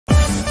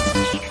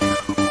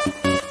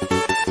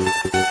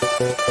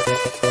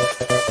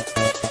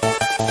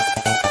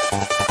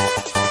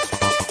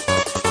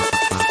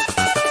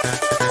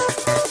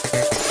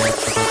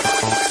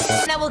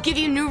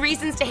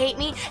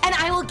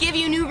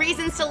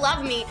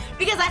love me,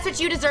 because that's what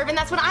you deserve and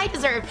that's what I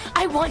deserve.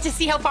 I want to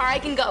see how far I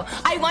can go.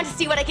 I want to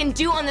see what I can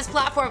do on this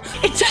platform.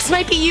 It just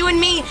might be you and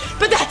me,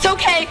 but that's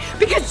okay,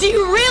 because do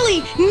you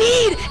really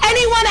need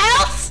anyone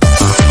else?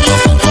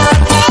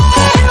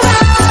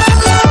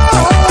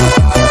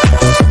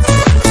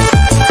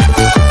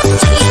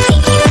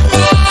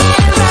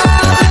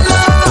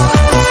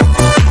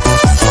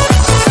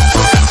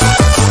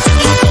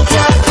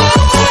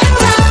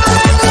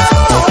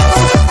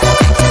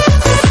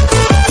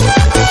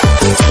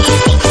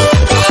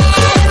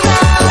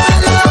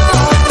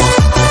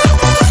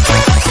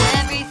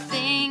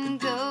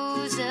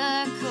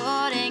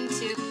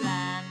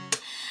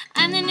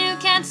 I'm the new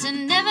cancer,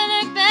 never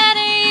look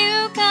better,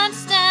 you can't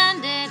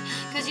stand it.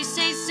 Cause you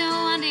say so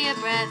under your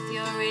breath,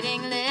 your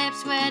reading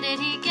lips, where did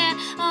he get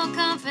all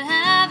comfort?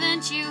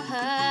 Haven't you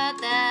heard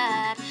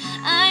that?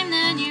 I'm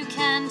the new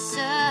cancer,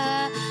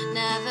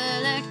 never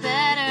looked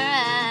better,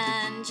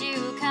 and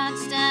you can't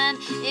stand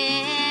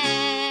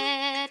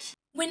it.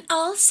 When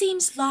all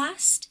seems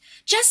lost,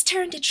 just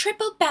turn to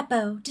Triple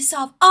Beppo to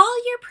solve all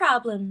your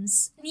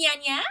problems. Nya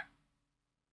nya?